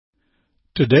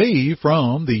Today,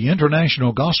 from the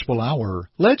International Gospel Hour,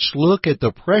 let's look at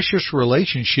the precious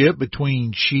relationship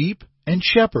between sheep and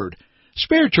shepherd,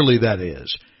 spiritually that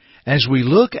is, as we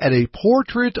look at a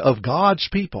portrait of God's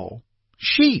people,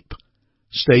 sheep.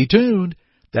 Stay tuned.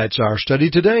 That's our study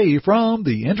today from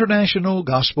the International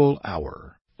Gospel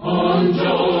Hour. On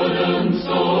Jordan's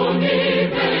stormy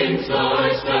banks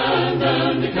I stand,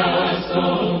 and the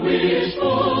castle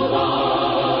wishful eye.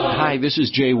 Hi, this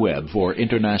is Jay Webb for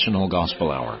International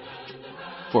Gospel Hour.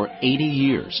 For 80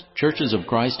 years, Churches of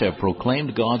Christ have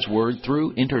proclaimed God's Word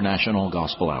through International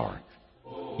Gospel Hour.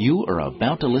 You are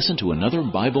about to listen to another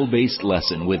Bible-based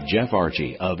lesson with Jeff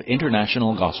Archie of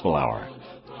International Gospel Hour.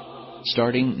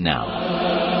 Starting now.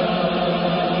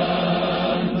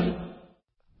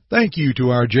 Thank you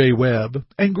to our Jay Webb,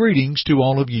 and greetings to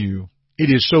all of you.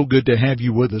 It is so good to have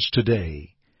you with us today.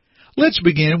 Let's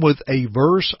begin with a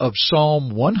verse of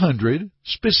Psalm 100,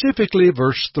 specifically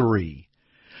verse 3.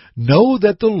 Know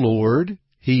that the Lord,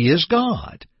 He is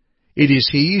God. It is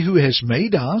He who has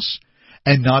made us,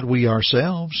 and not we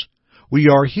ourselves. We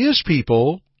are His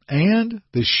people, and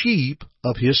the sheep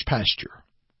of His pasture.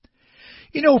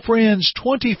 You know, friends,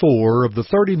 24 of the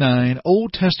 39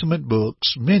 Old Testament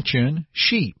books mention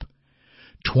sheep,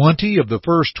 20 of the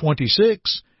first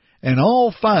 26, and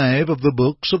all 5 of the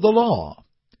books of the law.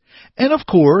 And of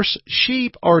course,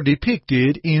 sheep are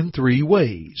depicted in 3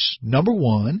 ways. Number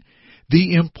 1,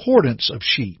 the importance of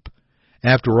sheep.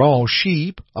 After all,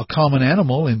 sheep, a common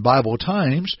animal in Bible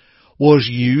times, was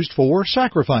used for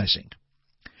sacrificing.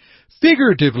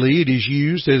 Figuratively, it is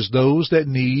used as those that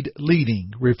need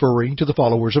leading, referring to the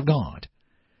followers of God.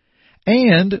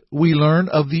 And we learn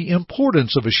of the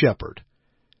importance of a shepherd.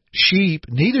 Sheep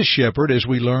need a shepherd, as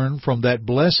we learn from that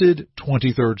blessed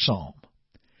 23rd Psalm.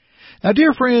 Now,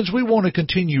 dear friends, we want to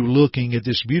continue looking at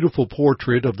this beautiful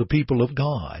portrait of the people of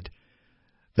God.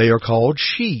 They are called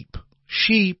sheep,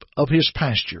 sheep of His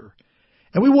pasture.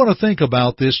 And we want to think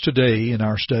about this today in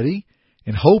our study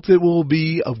and hope that it will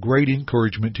be of great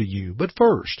encouragement to you. But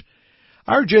first,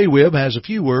 our Jay Webb has a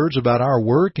few words about our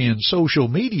work in social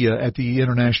media at the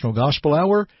International Gospel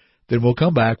Hour. Then we'll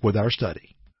come back with our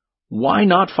study. Why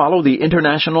not follow the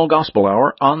International Gospel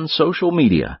Hour on social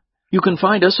media? You can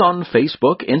find us on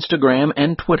Facebook, Instagram,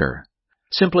 and Twitter.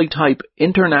 Simply type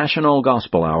International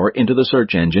Gospel Hour into the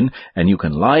search engine, and you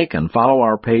can like and follow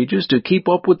our pages to keep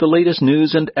up with the latest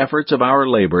news and efforts of our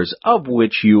labors, of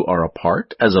which you are a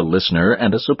part as a listener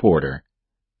and a supporter.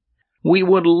 We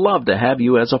would love to have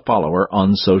you as a follower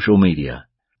on social media.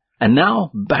 And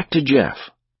now, back to Jeff.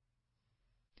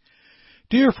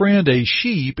 Dear friend, a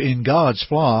sheep in God's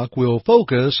flock will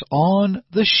focus on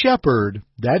the shepherd,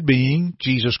 that being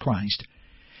Jesus Christ.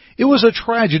 It was a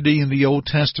tragedy in the Old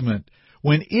Testament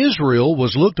when Israel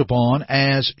was looked upon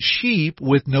as sheep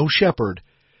with no shepherd.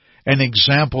 An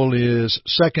example is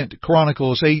 2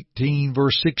 Chronicles 18,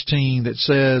 verse 16, that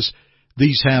says,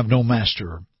 "These have no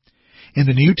master." In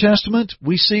the New Testament,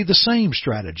 we see the same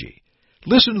strategy.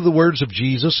 Listen to the words of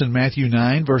Jesus in Matthew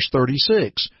 9, verse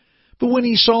 36. "But when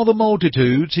He saw the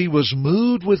multitudes, He was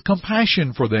moved with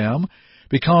compassion for them,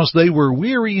 because they were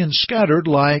weary and scattered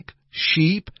like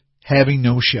sheep having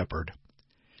no shepherd."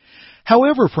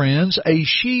 However, friends, a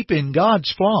sheep in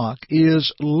God's flock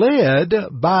is led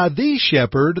by the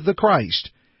shepherd, the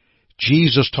Christ.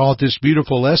 Jesus taught this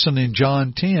beautiful lesson in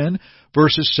John 10,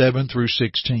 verses 7 through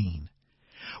 16.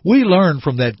 We learn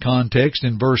from that context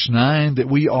in verse 9 that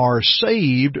we are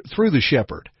saved through the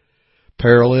shepherd.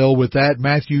 Parallel with that,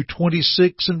 Matthew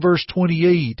 26 and verse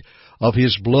 28 of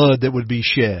His blood that would be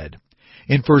shed.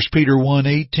 In 1 Peter 1,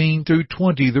 18 through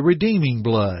 20, the redeeming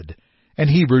blood. And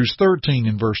Hebrews 13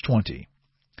 and verse 20.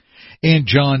 In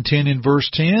John 10 and verse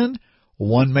 10,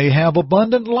 one may have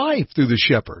abundant life through the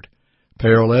shepherd.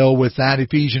 Parallel with that,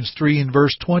 Ephesians 3 and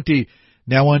verse 20,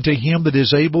 "Now unto Him that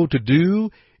is able to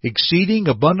do exceeding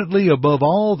abundantly above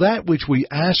all that which we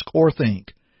ask or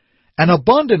think." An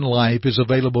abundant life is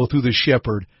available through the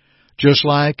shepherd, just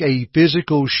like a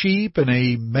physical sheep and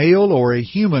a male or a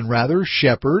human,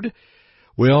 shepherd.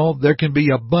 Well, there can be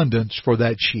abundance for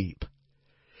that sheep.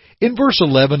 In verse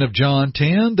 11 of John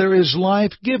 10, there is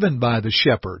life given by the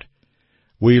shepherd.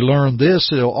 We learn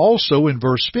this also in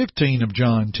verse 15 of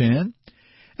John 10.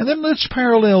 And then let's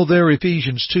parallel there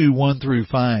Ephesians 2, 1 through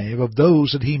 5, of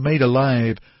those that He made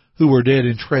alive who were dead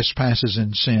in trespasses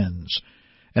and sins,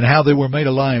 and how they were made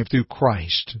alive through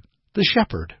Christ, the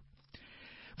shepherd.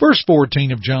 Verse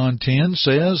 14 of John 10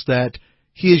 says that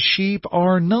His sheep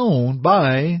are known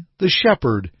by the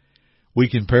shepherd. We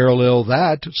can parallel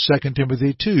that to 2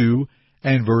 Timothy 2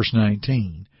 and verse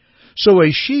 19. So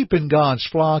a sheep in God's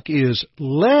flock is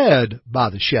led by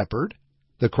the shepherd,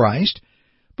 the Christ,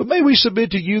 But may we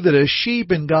submit to you that a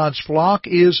sheep in God's flock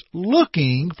is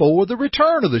looking for the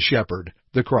return of the shepherd,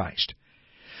 the Christ.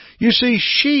 You see,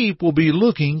 sheep will be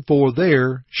looking for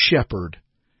their shepherd.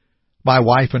 My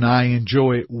wife and I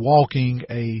enjoy walking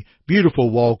a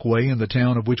beautiful walkway in the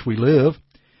town of which we live.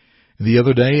 The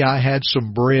other day I had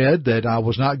some bread that I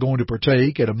was not going to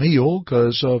partake at a meal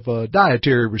because of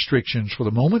dietary restrictions for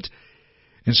the moment.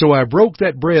 And so I broke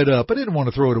that bread up. I didn't want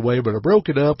to throw it away, but I broke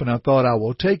it up and I thought I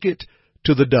will take it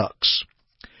to the ducks.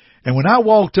 And when I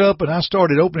walked up and I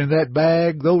started opening that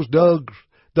bag, those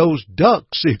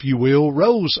ducks, if you will,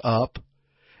 rose up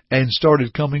and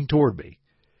started coming toward me.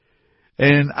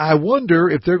 And I wonder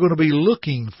if they're going to be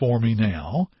looking for me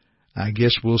now. I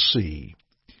guess we'll see.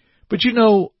 But you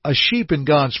know, a sheep in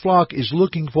God's flock is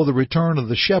looking for the return of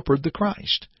the shepherd, the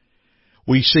Christ.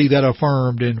 We see that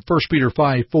affirmed in 1 Peter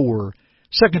 5:4,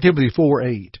 2 Timothy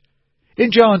 4:8.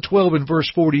 In John 12 and verse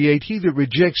 48, he that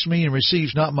rejects me and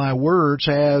receives not my words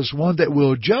has one that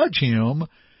will judge him.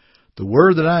 The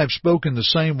word that I have spoken, the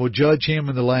same will judge him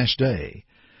in the last day.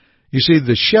 You see,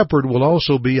 the shepherd will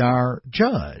also be our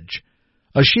judge.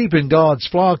 A sheep in God's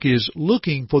flock is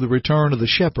looking for the return of the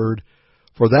shepherd,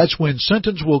 for that's when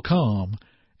sentence will come,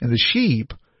 and the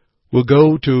sheep will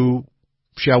go to,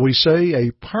 shall we say,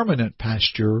 a permanent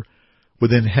pasture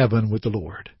within heaven with the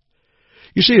Lord.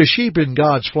 You see, a sheep in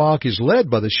God's flock is led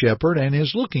by the shepherd and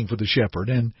is looking for the shepherd.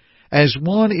 And as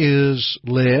one is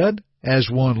led, as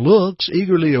one looks,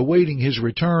 eagerly awaiting his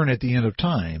return at the end of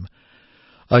time,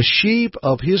 a sheep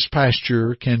of his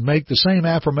pasture can make the same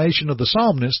affirmation of the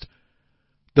psalmist,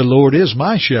 "The Lord is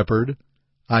my shepherd,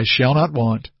 I shall not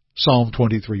want." Psalm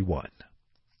 23:1.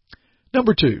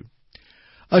 Number 2,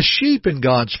 a sheep in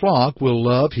God's flock will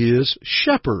love his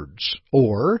shepherds,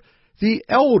 or the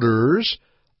elders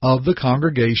of the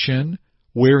congregation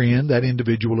wherein that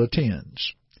individual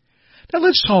attends. Now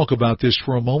let's talk about this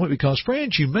for a moment because,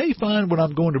 friends, you may find what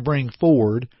I'm going to bring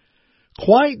forward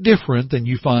quite different than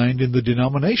you find in the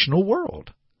denominational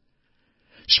world.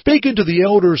 Speaking to the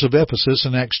elders of Ephesus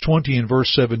in Acts 20 and verse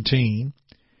 17,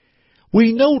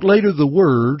 we note later the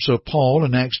words of Paul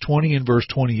in Acts 20 and verse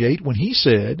 28 when he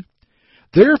said,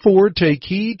 "Therefore take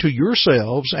heed to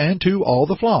yourselves and to all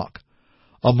the flock,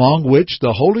 among which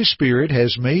the Holy Spirit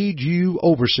has made you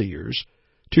overseers,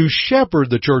 to shepherd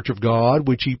the church of God,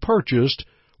 which he purchased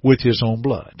with his own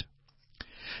blood."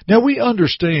 Now we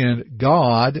understand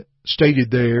God,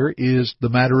 stated there, is the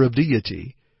matter of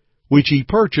deity, which he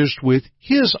purchased with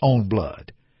his own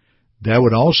blood. That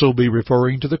would also be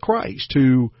referring to the Christ,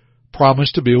 who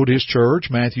promised to build his church,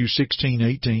 Matthew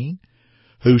 16:18,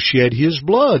 who shed his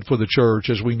blood for the church,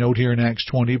 as we note here in Acts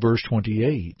 20, verse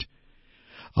 28.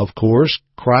 Of course,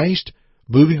 Christ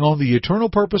moving on the eternal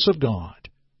purpose of God,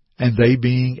 and they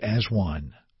being as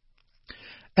one.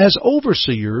 As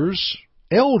overseers,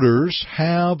 elders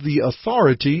have the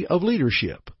authority of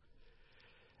leadership.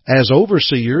 As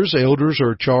overseers, elders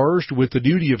are charged with the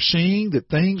duty of seeing that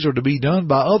things are to be done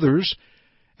by others,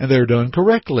 and they're done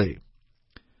correctly.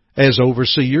 As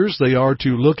overseers, they are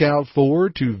to look out for,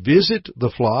 to visit the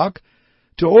flock,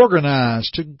 to organize,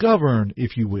 to govern,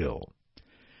 if you will.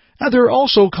 Now, they're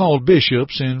also called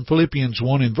bishops in Philippians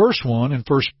 1 and verse 1 and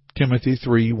 1 Timothy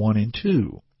 3, 1 and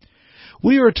 2.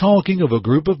 We are talking of a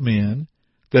group of men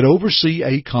that oversee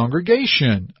a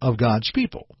congregation of God's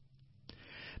people.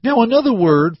 Now, another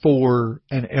word for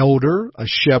an elder, a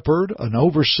shepherd, an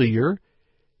overseer.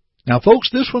 Now, folks,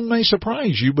 this one may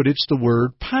surprise you, but it's the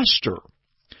word pastor.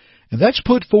 And that's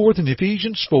put forth in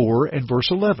Ephesians 4 and verse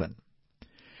 11.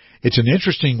 It's an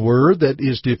interesting word that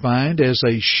is defined as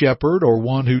a shepherd or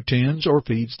one who tends or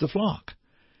feeds the flock.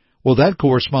 Well, that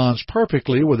corresponds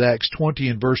perfectly with Acts 20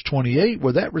 and verse 28,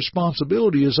 where that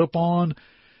responsibility is upon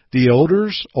the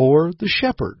elders or the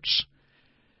shepherds.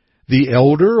 The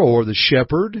elder or the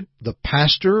shepherd, the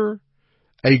pastor,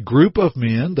 a group of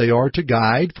men, they are to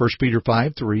guide, 1 Peter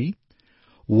 5:3,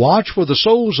 watch for the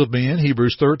souls of men,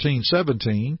 Hebrews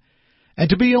 13:17, and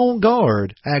to be on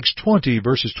guard, Acts 20,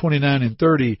 verses 29 and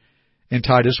 30, and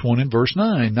Titus 1 and verse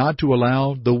 9, not to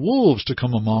allow the wolves to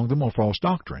come among them or false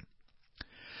doctrine.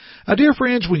 Now, dear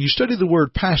friends, when you study the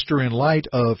word pastor in light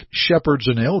of shepherds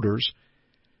and elders,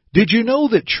 did you know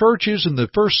that churches in the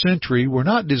first century were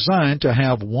not designed to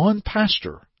have one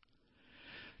pastor?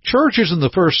 Churches in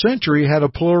the first century had a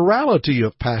plurality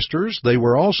of pastors. They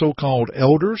were also called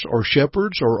elders or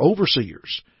shepherds or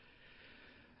overseers.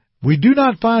 We do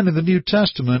not find in the New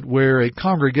Testament where a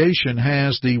congregation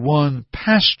has the one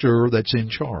pastor that's in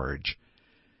charge.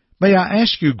 May I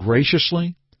ask you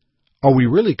graciously, are we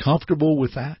really comfortable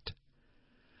with that?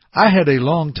 I had a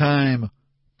long-time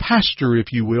pastor,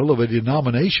 if you will, of a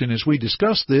denomination as we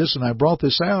discussed this, and I brought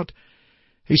this out,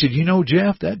 He said, "You know,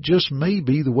 Jeff, that just may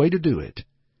be the way to do it."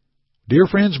 Dear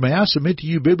friends, may I submit to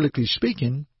you, biblically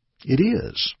speaking, it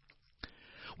is.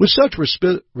 With such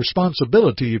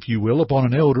responsibility, if you will, upon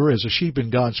an elder as a sheep in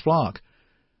God's flock,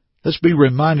 let's be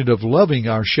reminded of loving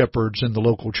our shepherds in the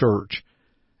local church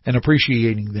and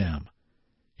appreciating them.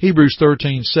 Hebrews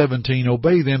 13:17,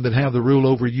 "Obey them that have the rule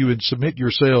over you, and submit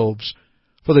yourselves,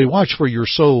 for they watch for your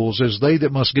souls, as they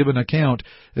that must give an account,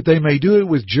 that they may do it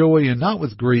with joy and not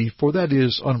with grief, for that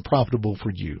is unprofitable for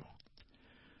you."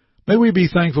 May we be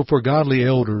thankful for godly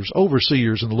elders,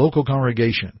 overseers in the local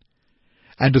congregation,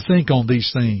 and to think on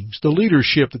these things, the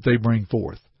leadership that they bring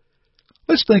forth.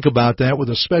 Let's think about that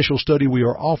with a special study we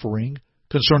are offering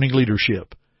concerning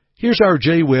leadership. Here's our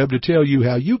J. Webb to tell you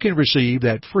how you can receive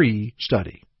that free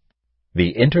study.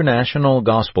 The International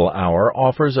Gospel Hour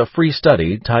offers a free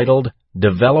study titled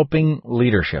Developing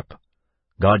Leadership.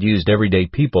 God used everyday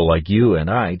people like you and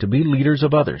I to be leaders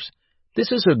of others.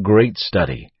 This is a great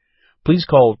study. Please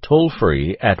call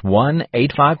toll-free at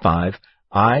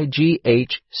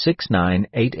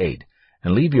 1-855-IGH-6988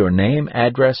 and leave your name,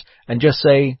 address, and just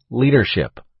say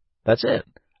leadership. That's it.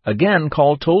 Again,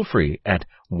 call toll-free at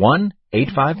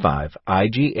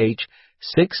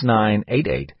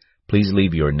 1-855-IGH-6988. Please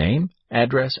leave your name,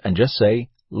 address, and just say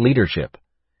leadership.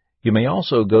 You may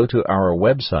also go to our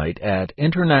website at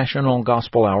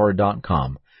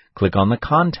internationalgospelhour.com. Click on the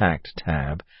Contact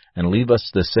tab and leave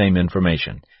us the same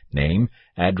information, name,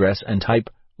 address, and type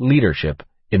leadership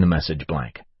in the message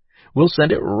blank. We'll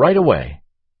send it right away.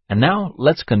 And now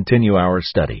let's continue our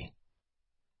study.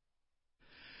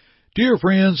 Dear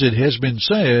friends, it has been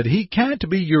said, He can't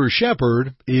be your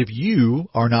shepherd if you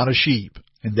are not a sheep.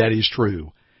 And that is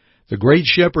true. The great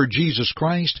shepherd, Jesus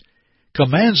Christ,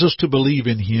 commands us to believe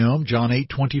in Him, John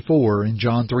 8:24 and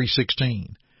John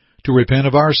 3:16. To repent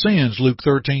of our sins, Luke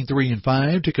 13:3 and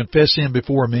 5. To confess Him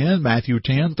before men, Matthew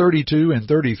 10:32 and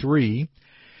 33.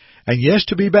 And yes,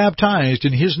 to be baptized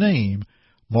in His name,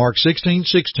 Mark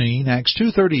 16:16, Acts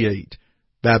 2:38.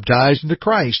 Baptized into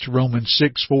Christ, Romans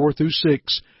 6:4 through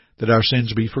 6, that our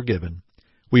sins be forgiven.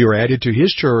 We are added to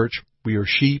His church. We are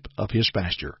sheep of His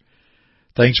pasture.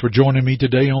 Thanks for joining me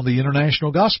today on the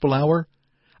International Gospel Hour.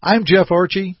 I'm Jeff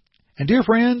Archie, and dear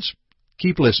friends,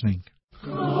 keep listening.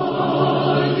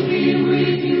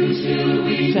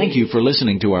 Thank you for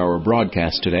listening to our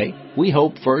broadcast today. We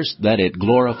hope first that it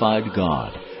glorified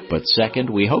God, but second,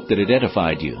 we hope that it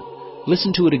edified you.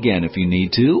 Listen to it again if you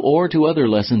need to, or to other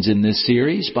lessons in this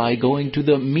series by going to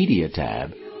the Media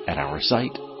tab at our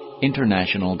site,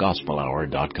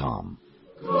 internationalgospelhour.com.